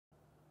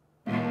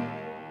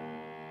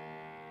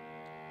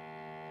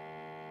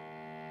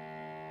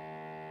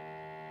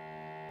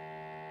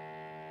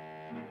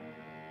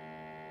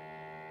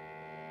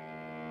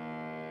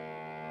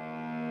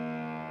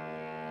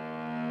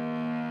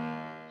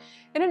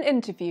In an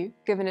interview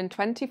given in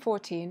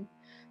 2014,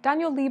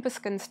 Daniel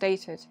Libeskind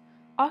stated,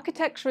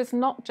 "Architecture is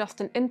not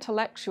just an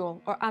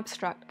intellectual or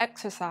abstract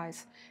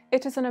exercise,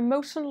 it is an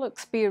emotional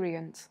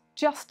experience,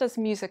 just as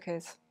music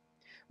is.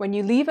 When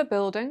you leave a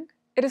building,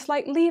 it is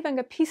like leaving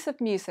a piece of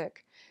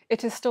music.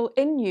 It is still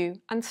in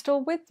you and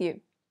still with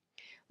you."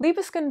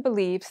 Libeskind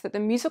believes that the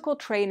musical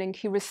training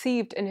he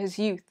received in his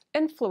youth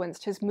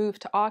influenced his move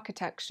to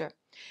architecture.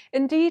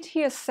 Indeed,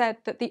 he has said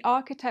that the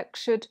architect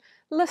should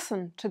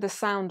listen to the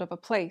sound of a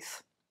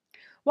place.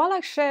 While I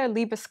share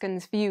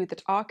Libeskind's view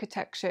that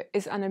architecture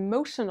is an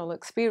emotional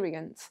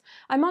experience,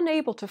 I'm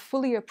unable to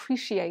fully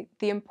appreciate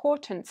the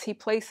importance he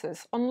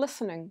places on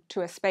listening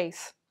to a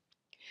space.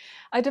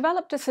 I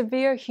developed a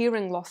severe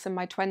hearing loss in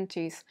my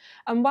 20s,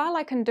 and while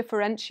I can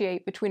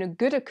differentiate between a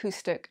good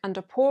acoustic and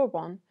a poor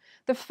one,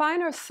 the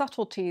finer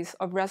subtleties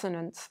of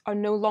resonance are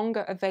no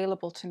longer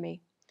available to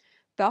me.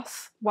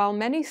 Thus, while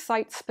many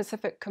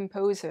site-specific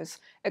composers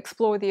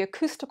explore the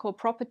acoustical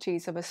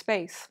properties of a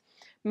space,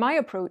 my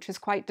approach is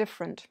quite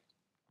different.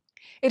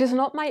 It is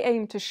not my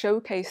aim to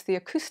showcase the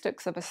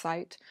acoustics of a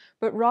site,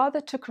 but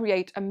rather to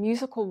create a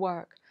musical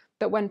work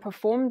that, when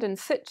performed in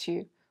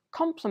situ,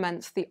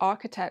 complements the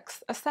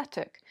architect's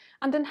aesthetic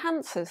and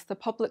enhances the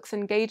public's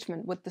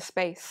engagement with the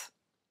space.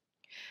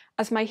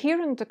 As my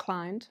hearing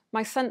declined,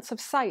 my sense of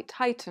sight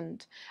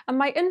heightened, and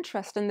my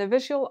interest in the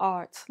visual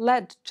arts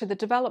led to the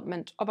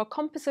development of a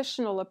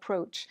compositional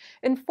approach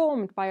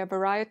informed by a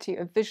variety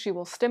of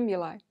visual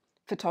stimuli: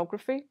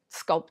 photography,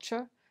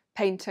 sculpture,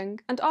 painting,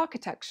 and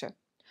architecture.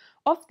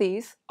 Of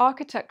these,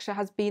 architecture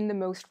has been the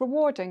most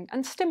rewarding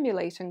and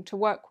stimulating to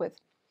work with.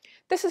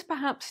 This is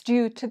perhaps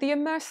due to the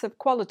immersive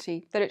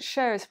quality that it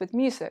shares with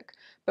music.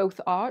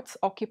 Both arts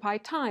occupy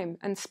time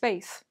and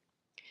space.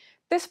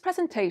 This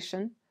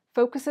presentation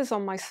focuses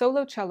on my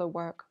solo cello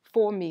work,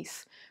 For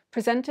Mies,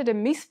 presented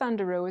in Mies van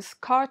der Rohe's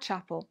Carr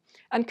Chapel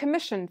and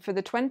commissioned for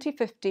the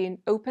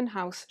 2015 Open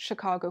House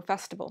Chicago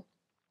Festival.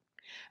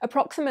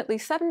 Approximately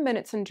 7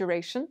 minutes in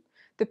duration,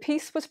 the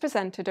piece was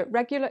presented at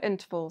regular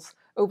intervals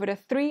over a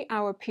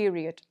 3-hour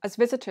period as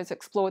visitors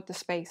explored the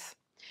space.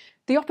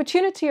 The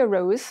opportunity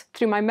arose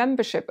through my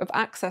membership of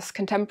Access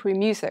Contemporary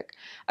Music,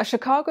 a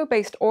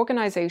Chicago-based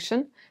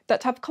organization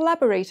that have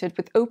collaborated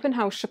with Open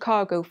House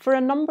Chicago for a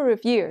number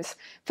of years,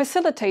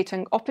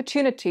 facilitating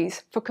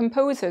opportunities for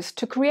composers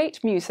to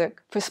create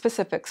music for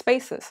specific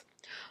spaces.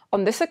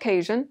 On this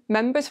occasion,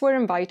 members were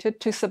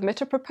invited to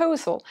submit a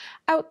proposal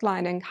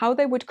outlining how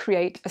they would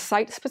create a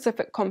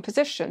site-specific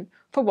composition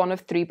for one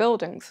of 3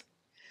 buildings.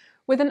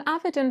 With an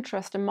avid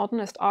interest in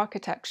modernist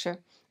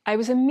architecture, I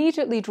was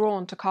immediately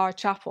drawn to Carr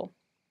Chapel.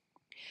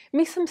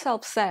 Mies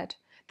himself said,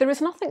 "There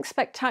is nothing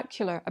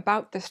spectacular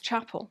about this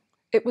chapel.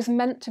 It was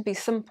meant to be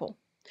simple."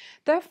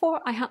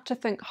 Therefore, I had to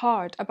think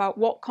hard about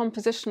what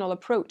compositional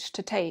approach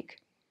to take.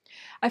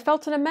 I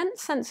felt an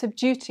immense sense of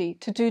duty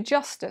to do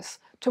justice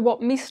to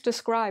what Mies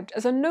described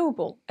as a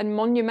noble and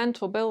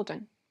monumental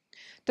building.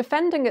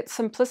 Defending its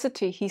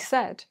simplicity, he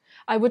said,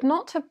 "I would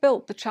not have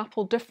built the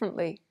chapel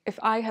differently if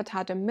I had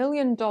had $1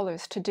 million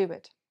to do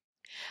it."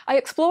 I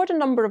explored a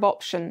number of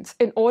options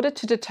in order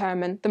to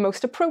determine the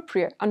most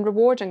appropriate and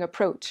rewarding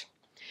approach.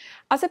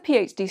 As a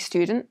PhD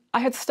student,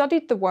 I had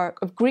studied the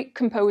work of Greek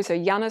composer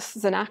Yannis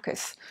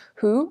Xenakis,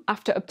 who,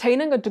 after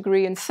obtaining a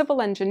degree in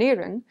civil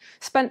engineering,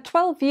 spent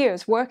 12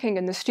 years working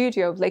in the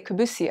studio of Le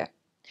Corbusier.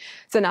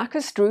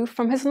 Xenakis drew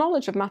from his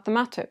knowledge of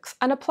mathematics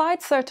and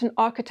applied certain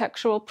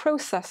architectural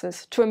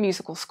processes to a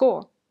musical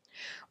score.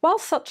 While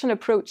such an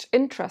approach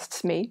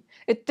interests me,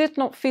 it did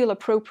not feel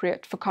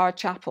appropriate for Carr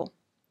Chapel.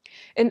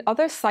 In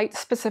other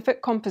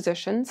site-specific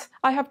compositions,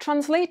 I have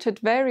translated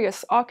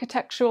various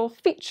architectural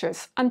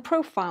features and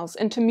profiles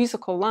into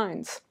musical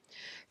lines.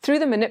 Through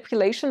the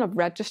manipulation of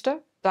register,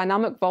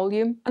 dynamic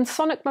volume, and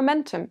sonic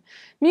momentum,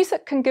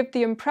 music can give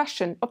the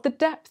impression of the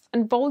depth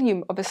and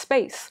volume of a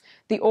space.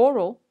 The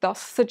oral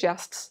thus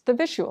suggests the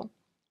visual.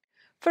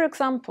 For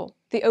example,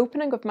 the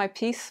opening of my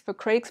piece for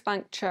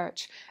Craigsbank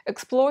Church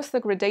explores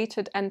the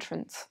gradated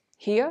entrance.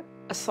 Here,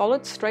 a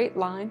solid straight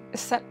line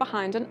is set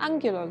behind an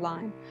angular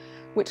line,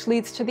 which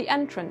leads to the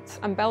entrance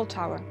and bell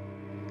tower.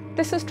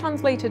 This is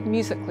translated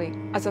musically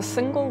as a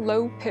single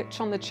low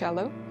pitch on the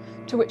cello,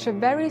 to which a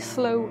very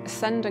slow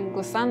ascending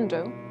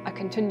glissando, a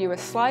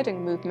continuous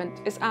sliding movement,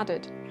 is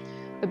added.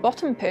 The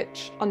bottom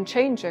pitch,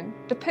 unchanging,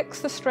 depicts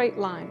the straight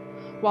line,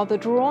 while the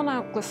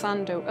drawn-out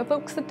glissando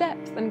evokes the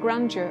depth and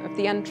grandeur of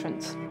the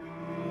entrance.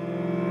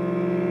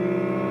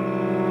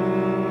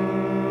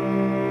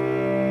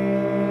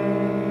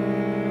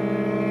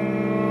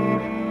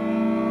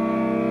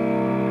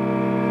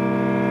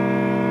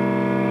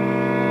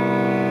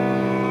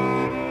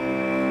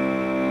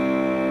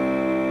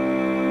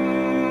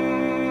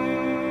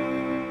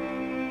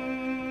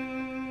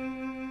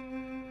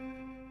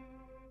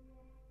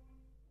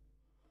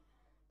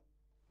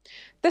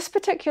 This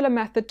particular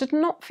method did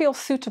not feel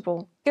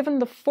suitable given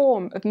the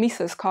form of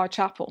Mies's Carr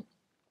Chapel.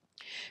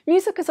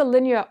 Music is a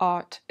linear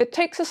art. It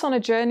takes us on a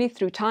journey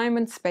through time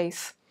and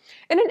space.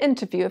 In an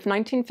interview of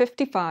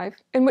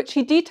 1955, in which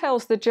he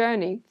details the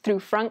journey through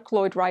Frank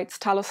Lloyd Wright's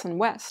Taliesin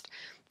West,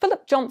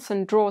 Philip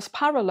Johnson draws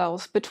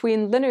parallels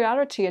between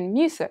linearity in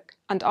music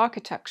and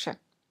architecture.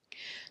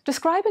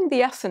 Describing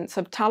the essence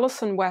of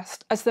Tallison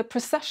West as the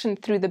procession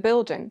through the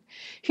building,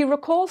 he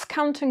recalls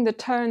counting the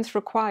turns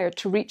required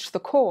to reach the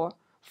core,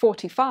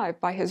 45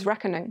 by his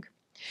reckoning.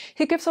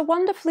 He gives a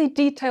wonderfully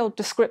detailed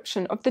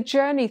description of the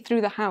journey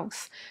through the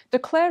house,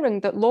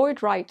 declaring that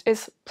Lloyd Wright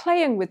is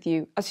playing with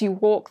you as you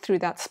walk through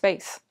that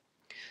space.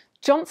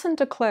 Johnson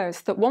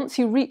declares that once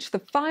you reach the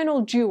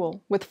final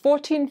jewel with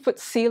 14-foot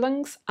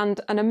ceilings and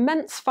an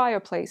immense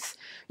fireplace,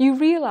 you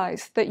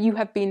realize that you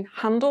have been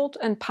handled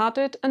and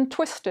padded and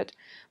twisted,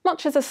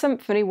 much as a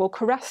symphony will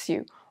caress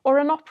you, or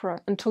an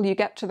opera until you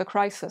get to the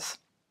crisis.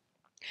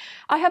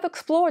 I have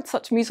explored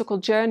such musical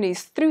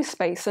journeys through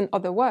space in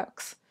other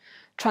works.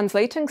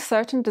 Translating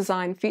certain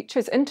design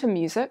features into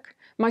music,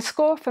 my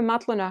score for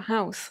Madlener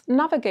House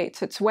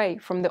navigates its way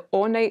from the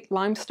ornate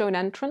limestone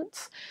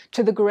entrance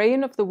to the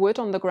grain of the wood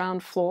on the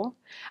ground floor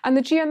and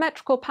the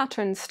geometrical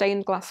patterned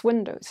stained glass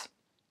windows.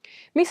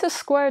 Misa's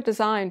square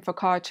design for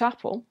Carr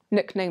Chapel,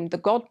 nicknamed the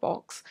God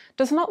Box,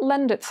 does not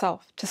lend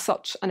itself to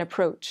such an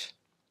approach.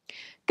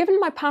 Given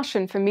my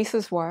passion for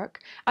Misa's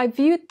work, I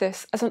viewed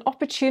this as an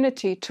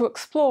opportunity to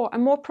explore a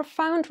more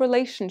profound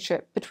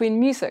relationship between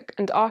music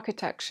and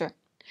architecture.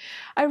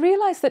 I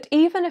realised that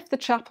even if the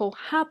chapel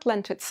had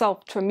lent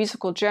itself to a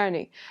musical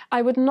journey,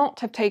 I would not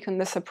have taken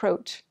this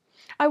approach.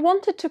 I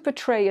wanted to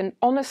portray in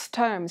honest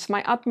terms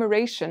my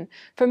admiration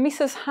for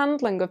Misa's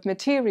handling of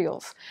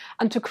materials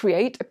and to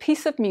create a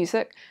piece of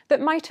music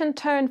that might in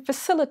turn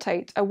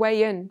facilitate a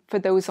way in for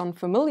those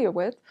unfamiliar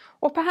with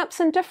or perhaps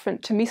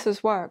indifferent to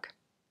Misa's work.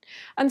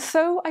 And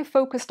so I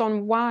focused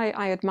on why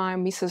I admire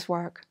Misa's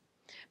work.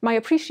 My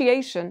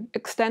appreciation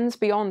extends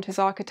beyond his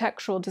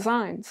architectural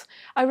designs.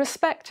 I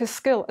respect his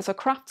skill as a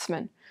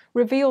craftsman,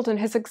 revealed in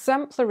his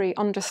exemplary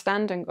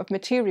understanding of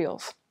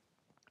materials.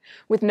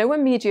 With no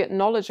immediate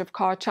knowledge of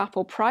Carr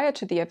Chapel prior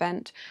to the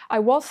event, I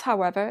was,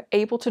 however,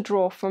 able to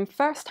draw from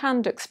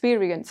first-hand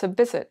experience of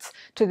visits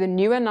to the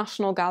newer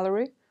National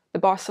Gallery, the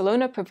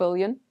Barcelona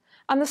Pavilion,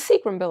 and the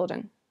Seagram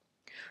Building.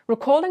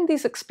 Recalling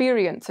these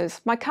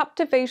experiences, my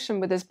captivation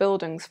with his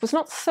buildings was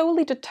not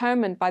solely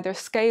determined by their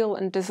scale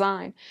and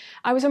design.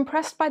 I was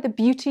impressed by the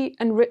beauty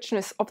and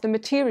richness of the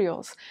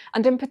materials,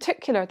 and in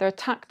particular their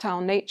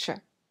tactile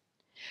nature.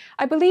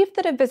 I believe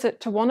that a visit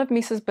to one of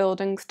Misa's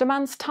buildings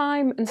demands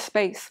time and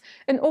space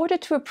in order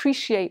to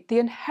appreciate the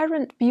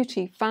inherent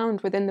beauty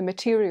found within the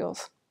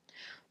materials.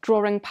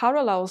 Drawing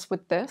parallels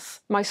with this,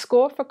 my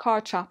score for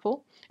Carr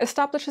Chapel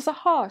establishes a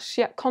harsh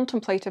yet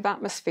contemplative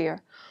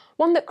atmosphere,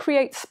 one that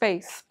creates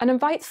space and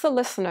invites the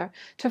listener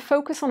to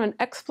focus on an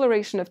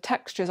exploration of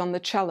textures on the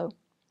cello.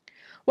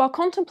 While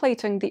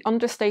contemplating the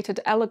understated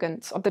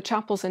elegance of the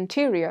chapel's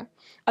interior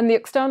and the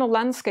external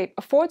landscape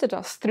afforded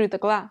us through the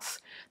glass,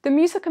 the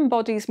music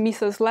embodies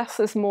Misa's less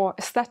is more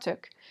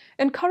aesthetic,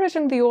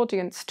 encouraging the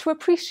audience to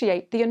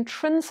appreciate the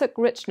intrinsic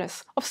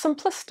richness of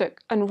simplistic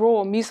and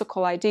raw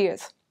musical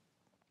ideas.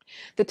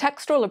 The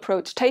textural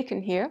approach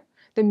taken here,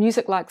 the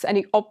music lacks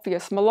any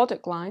obvious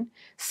melodic line,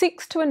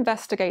 seeks to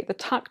investigate the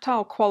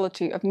tactile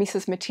quality of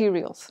Misa's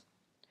materials.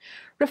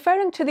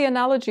 Referring to the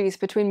analogies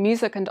between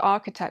music and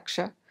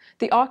architecture,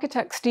 the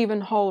architect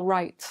Stephen Hall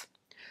writes,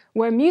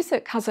 "Where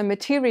music has a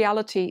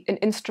materiality in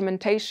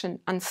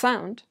instrumentation and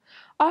sound,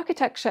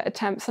 architecture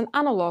attempts an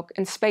analogue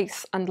in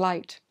space and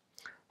light."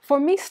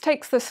 Mies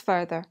takes this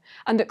further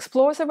and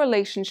explores a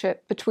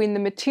relationship between the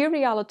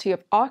materiality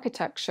of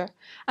architecture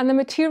and the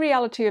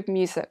materiality of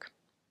music.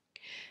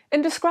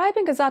 In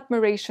describing his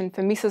admiration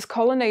for Misa's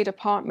colonnade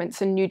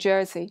apartments in New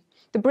Jersey,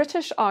 the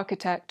British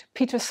architect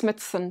Peter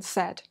Smithson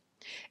said,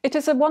 "It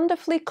is a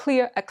wonderfully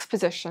clear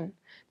exposition,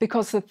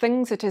 because the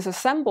things it is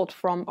assembled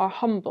from are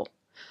humble,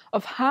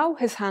 of how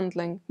his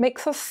handling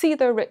makes us see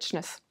their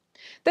richness.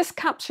 This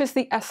captures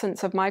the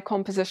essence of my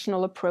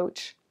compositional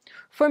approach.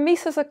 For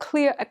Mies is a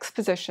clear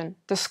exposition,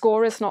 the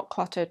score is not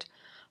cluttered.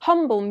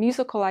 Humble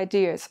musical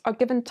ideas are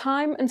given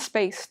time and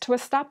space to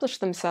establish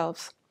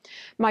themselves.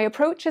 My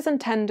approach is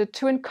intended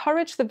to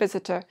encourage the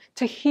visitor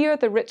to hear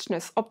the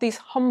richness of these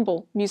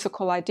humble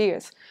musical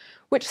ideas,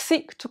 which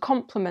seek to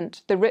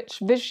complement the rich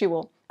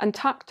visual and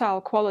tactile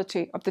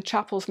quality of the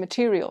chapel's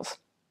materials."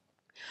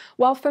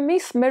 While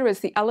Mies mirrors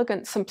the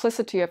elegant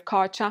simplicity of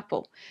Carr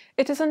Chapel,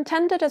 it is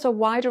intended as a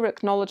wider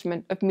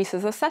acknowledgement of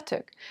Misa's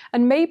aesthetic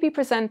and may be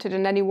presented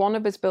in any one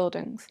of his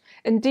buildings.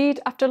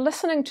 Indeed, after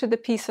listening to the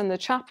piece in the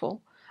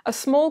chapel, a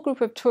small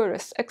group of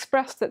tourists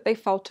expressed that they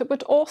felt it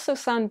would also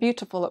sound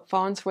beautiful at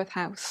Farnsworth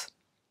House.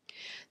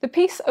 The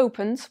piece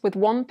opens with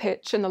one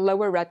pitch in the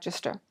lower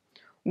register.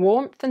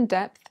 Warmth and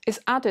depth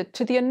is added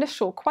to the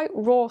initial quite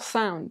raw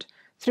sound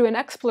through an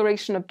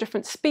exploration of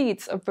different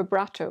speeds of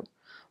vibrato,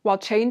 while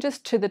changes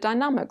to the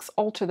dynamics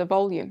alter the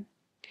volume.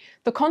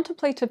 The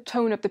contemplative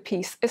tone of the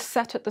piece is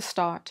set at the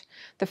start,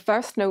 the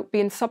first note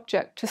being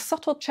subject to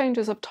subtle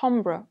changes of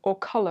timbre or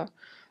colour,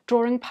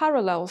 drawing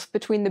parallels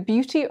between the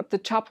beauty of the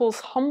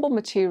chapel's humble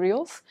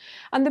materials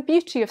and the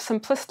beauty of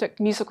simplistic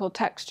musical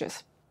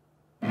textures.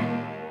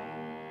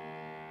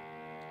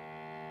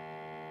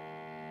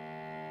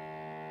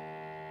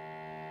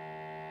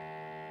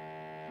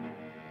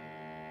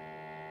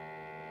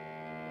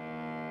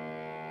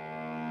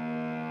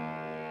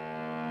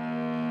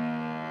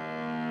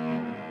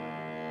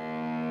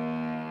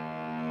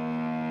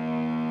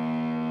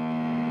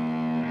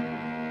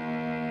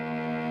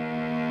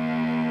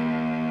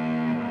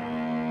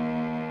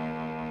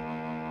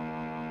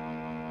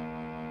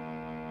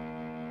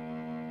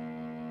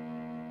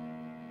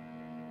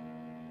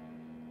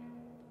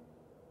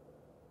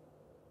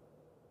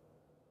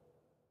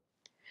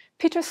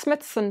 Peter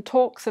Smithson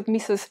talks of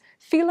Mies's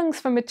feelings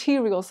for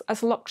materials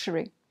as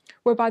luxury,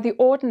 whereby the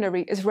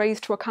ordinary is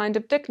raised to a kind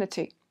of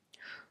dignity.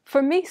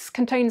 For Mies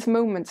contains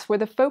moments where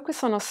the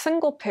focus on a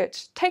single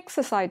pitch takes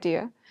this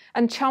idea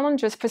and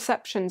challenges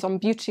perceptions on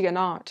beauty and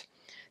art.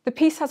 The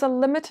piece has a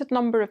limited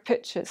number of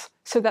pitches,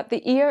 so that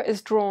the ear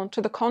is drawn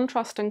to the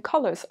contrasting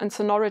colours and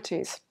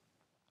sonorities.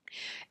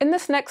 In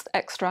this next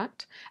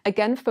extract,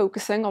 again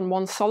focusing on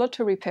one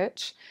solitary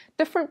pitch,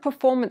 different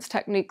performance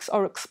techniques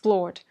are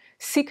explored,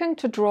 seeking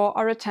to draw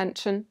our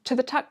attention to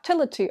the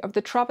tactility of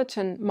the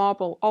travertine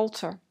marble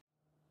altar.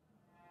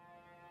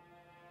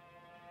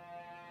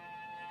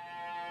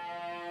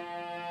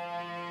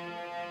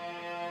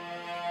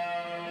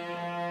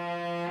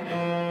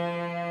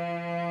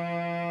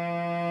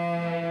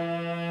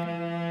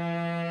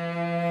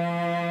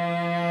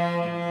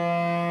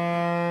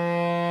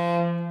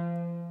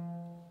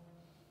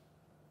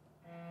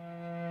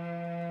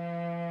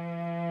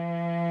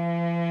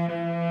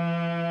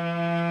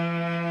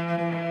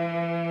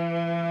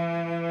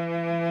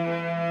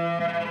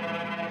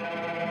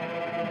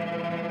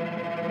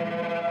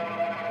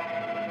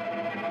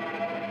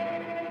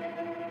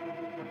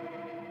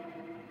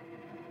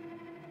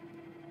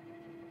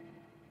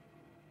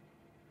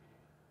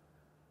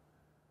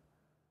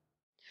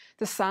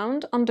 The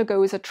sound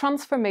undergoes a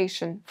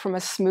transformation from a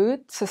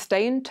smooth,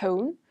 sustained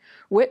tone,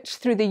 which,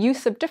 through the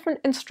use of different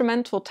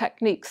instrumental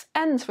techniques,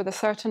 ends with a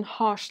certain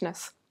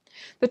harshness.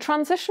 The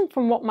transition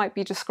from what might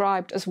be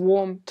described as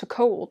warm to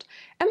cold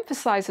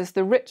emphasizes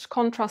the rich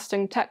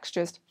contrasting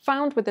textures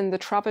found within the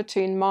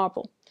travertine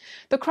marble.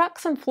 The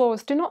cracks and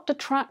flaws do not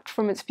detract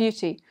from its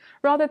beauty,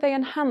 rather they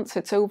enhance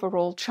its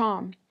overall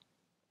charm.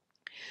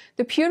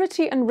 The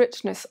purity and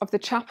richness of the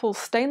chapel's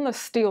stainless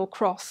steel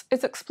cross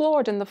is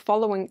explored in the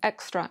following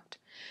extract.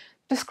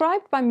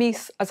 Described by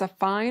Mies as a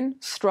fine,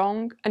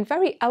 strong, and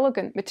very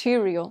elegant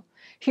material,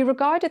 he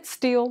regarded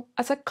steel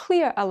as a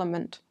clear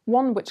element,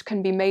 one which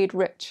can be made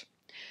rich.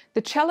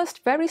 The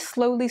cellist very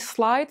slowly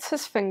slides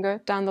his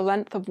finger down the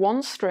length of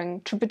one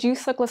string to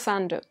produce a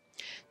glissando.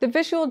 The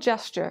visual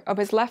gesture of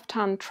his left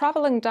hand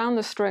travelling down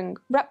the string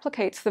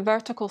replicates the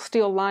vertical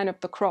steel line of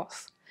the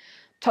cross.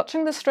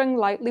 Touching the string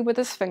lightly with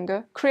his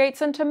finger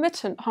creates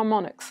intermittent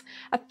harmonics,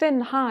 a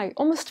thin, high,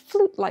 almost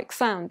flute-like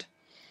sound.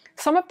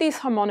 Some of these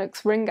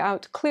harmonics ring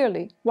out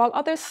clearly, while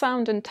others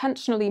sound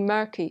intentionally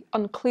murky,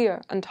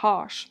 unclear, and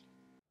harsh.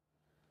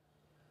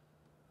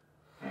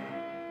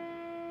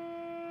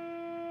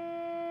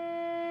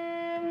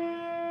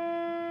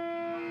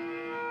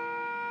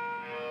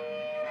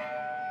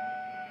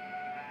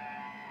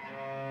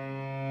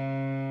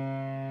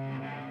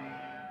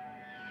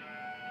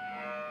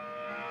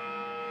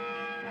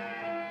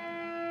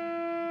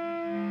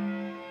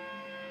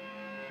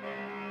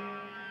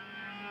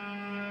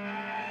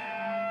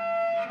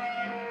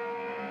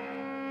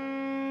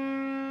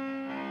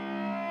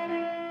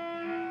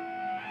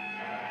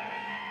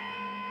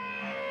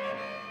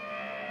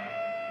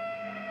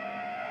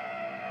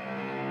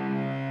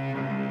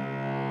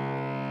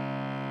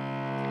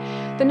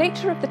 The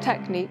nature of the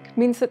technique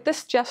means that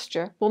this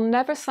gesture will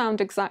never sound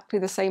exactly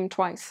the same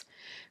twice.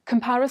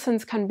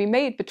 Comparisons can be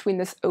made between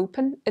this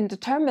open,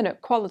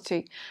 indeterminate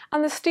quality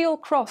and the steel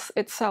cross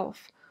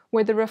itself,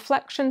 where the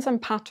reflections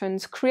and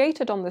patterns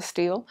created on the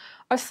steel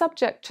are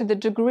subject to the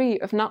degree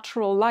of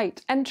natural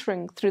light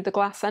entering through the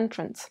glass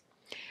entrance.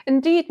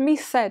 Indeed,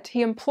 Mies said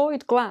he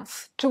employed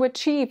glass to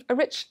achieve a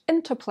rich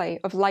interplay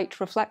of light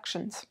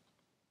reflections.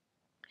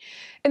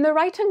 In the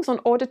writings on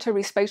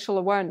auditory spatial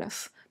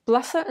awareness,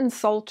 Blesser and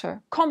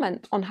Salter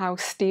comment on how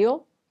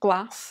steel,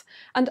 glass,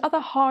 and other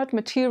hard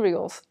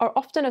materials are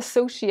often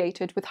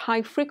associated with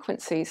high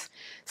frequencies,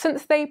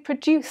 since they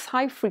produce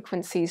high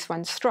frequencies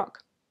when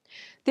struck.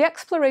 The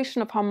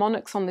exploration of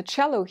harmonics on the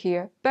cello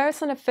here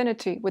bears an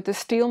affinity with the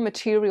steel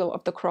material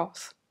of the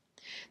cross.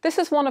 This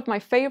is one of my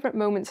favourite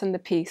moments in the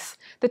piece.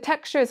 The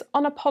texture is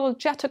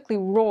unapologetically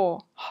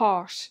raw,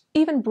 harsh,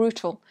 even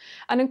brutal,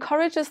 and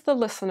encourages the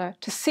listener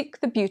to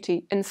seek the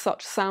beauty in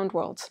such sound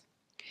worlds.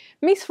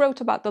 Mies wrote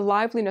about the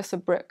liveliness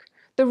of brick,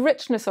 the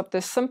richness of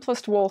this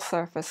simplest wall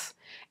surface.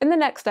 In the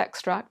next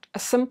extract, a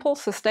simple,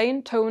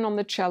 sustained tone on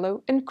the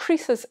cello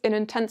increases in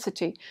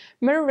intensity,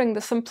 mirroring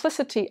the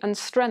simplicity and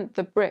strength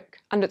of brick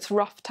and its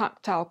rough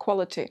tactile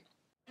quality.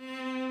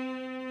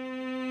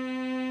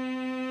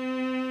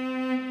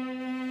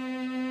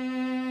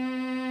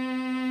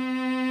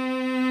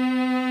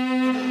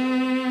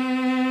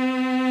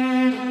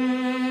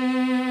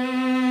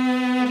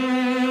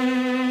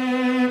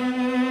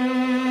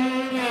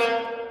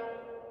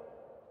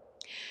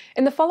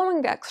 In the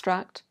following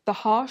extract, the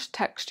harsh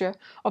texture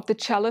of the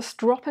cellist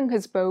dropping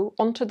his bow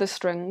onto the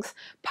strings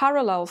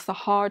parallels the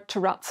hard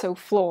terrazzo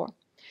floor.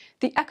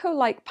 The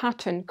echo-like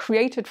pattern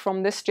created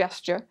from this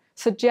gesture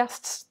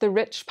suggests the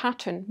rich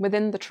pattern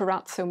within the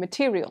terrazzo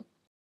material.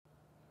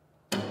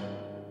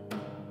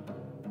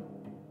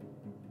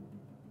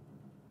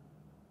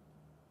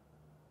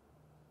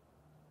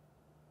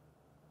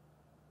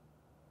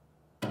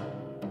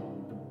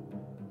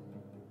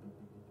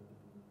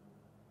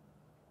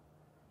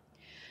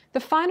 The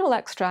final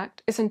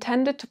extract is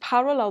intended to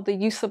parallel the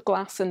use of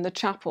glass in the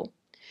chapel.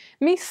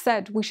 Mies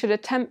said we should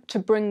attempt to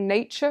bring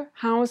nature,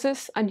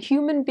 houses, and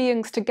human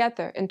beings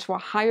together into a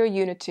higher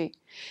unity.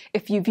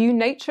 If you view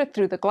nature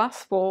through the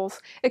glass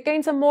walls, it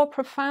gains a more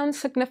profound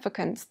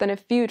significance than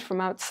if viewed from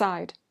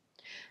outside.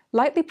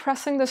 Lightly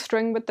pressing the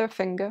string with their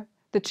finger,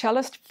 the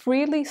cellist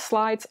freely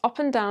slides up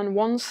and down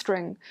one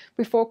string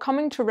before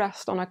coming to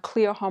rest on a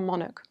clear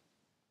harmonic.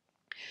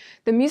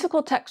 The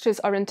musical textures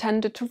are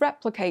intended to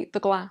replicate the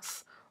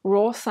glass.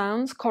 Raw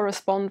sounds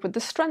correspond with the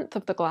strength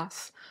of the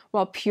glass,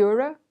 while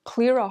purer,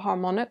 clearer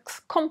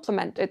harmonics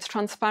complement its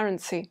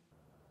transparency.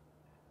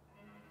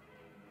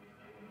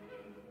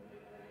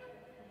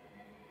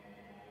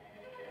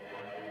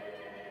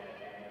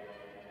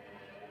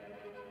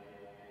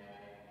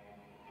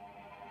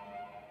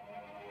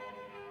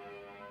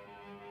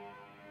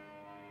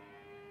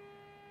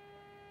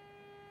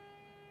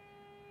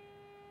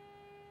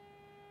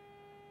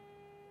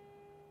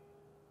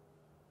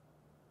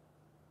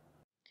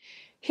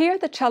 Here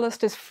the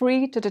cellist is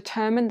free to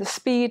determine the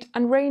speed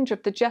and range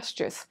of the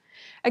gestures.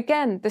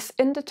 Again, this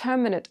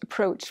indeterminate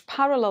approach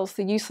parallels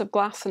the use of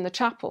glass in the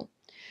chapel.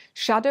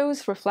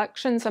 Shadows,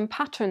 reflections, and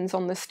patterns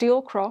on the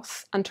steel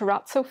cross and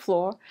terrazzo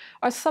floor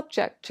are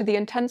subject to the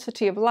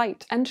intensity of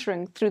light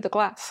entering through the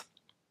glass.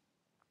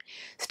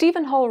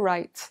 Stephen Hall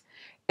writes,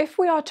 "If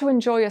we are to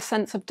enjoy a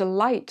sense of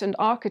delight in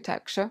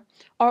architecture,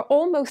 our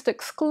almost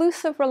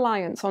exclusive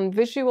reliance on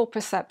visual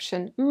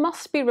perception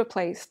must be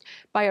replaced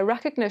by a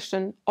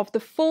recognition of the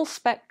full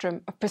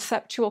spectrum of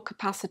perceptual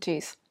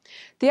capacities.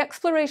 The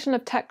exploration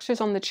of textures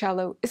on the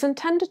cello is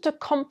intended to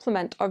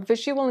complement our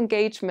visual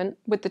engagement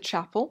with the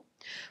chapel,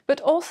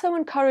 but also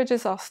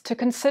encourages us to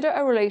consider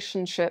a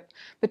relationship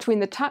between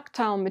the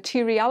tactile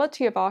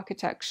materiality of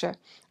architecture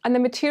and the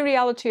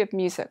materiality of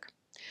music.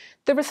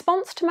 The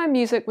response to my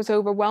music was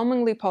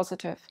overwhelmingly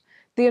positive.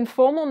 The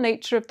informal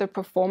nature of the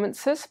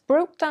performances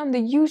broke down the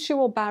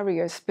usual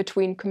barriers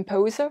between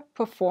composer,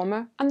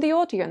 performer, and the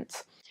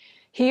audience.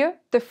 Here,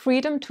 the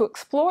freedom to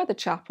explore the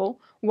chapel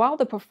while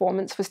the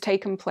performance was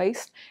taking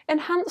place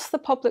enhanced the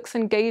public's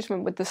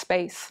engagement with the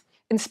space.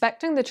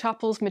 Inspecting the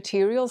chapel's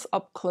materials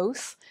up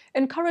close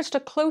encouraged a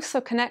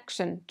closer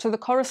connection to the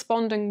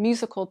corresponding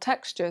musical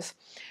textures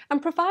and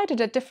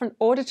provided a different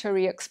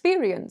auditory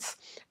experience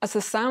as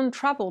the sound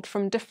travelled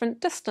from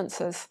different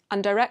distances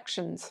and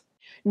directions.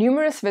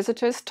 Numerous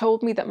visitors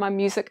told me that my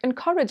music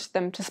encouraged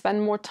them to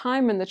spend more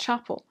time in the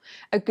chapel.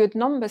 A good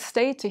number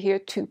stayed to hear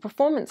 2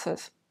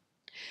 performances.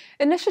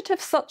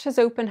 Initiatives such as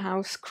Open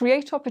House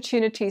create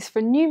opportunities for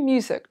new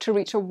music to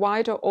reach a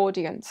wider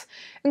audience,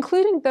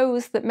 including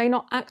those that may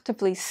not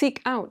actively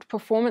seek out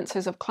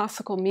performances of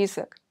classical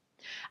music.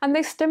 And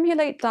they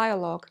stimulate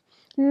dialogue.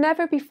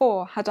 Never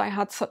before had I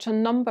had such a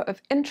number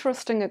of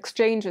interesting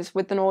exchanges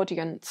with an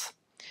audience.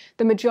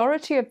 The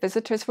majority of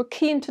visitors were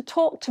keen to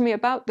talk to me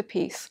about the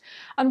piece,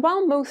 and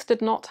while most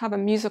did not have a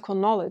musical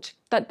knowledge,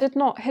 that did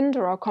not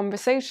hinder our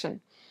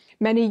conversation.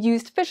 Many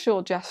used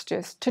visual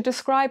gestures to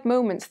describe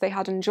moments they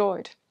had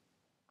enjoyed.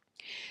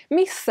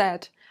 Mies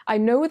said, "I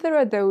know there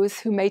are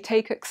those who may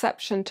take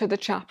exception to the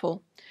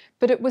chapel,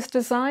 but it was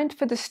designed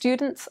for the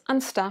students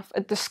and staff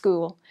at the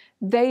school.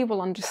 They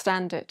will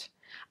understand it."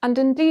 And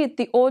indeed,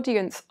 the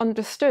audience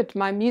understood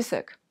my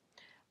music.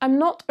 I'm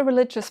not a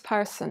religious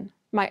person.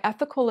 My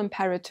ethical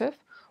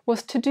imperative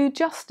was to do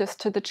justice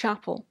to the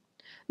chapel,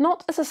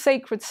 not as a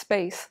sacred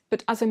space,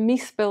 but as a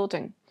Mies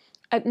building.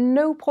 At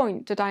no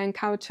point did I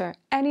encounter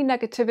any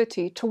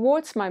negativity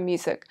towards my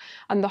music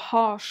and the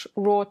harsh,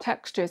 raw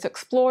textures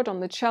explored on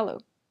the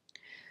cello.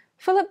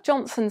 Philip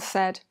Johnson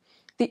said,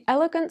 "The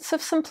elegance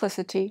of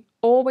simplicity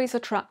always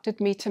attracted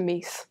me to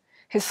Mies.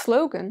 His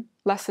slogan,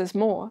 'Less is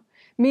more,'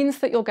 means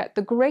that you'll get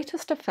the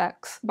greatest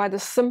effects by the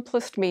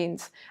simplest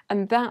means,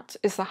 and that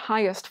is the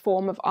highest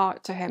form of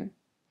art to him."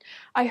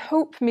 I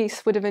hope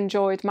Mies would have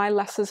enjoyed my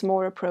less is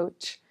more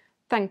approach.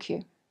 Thank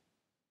you.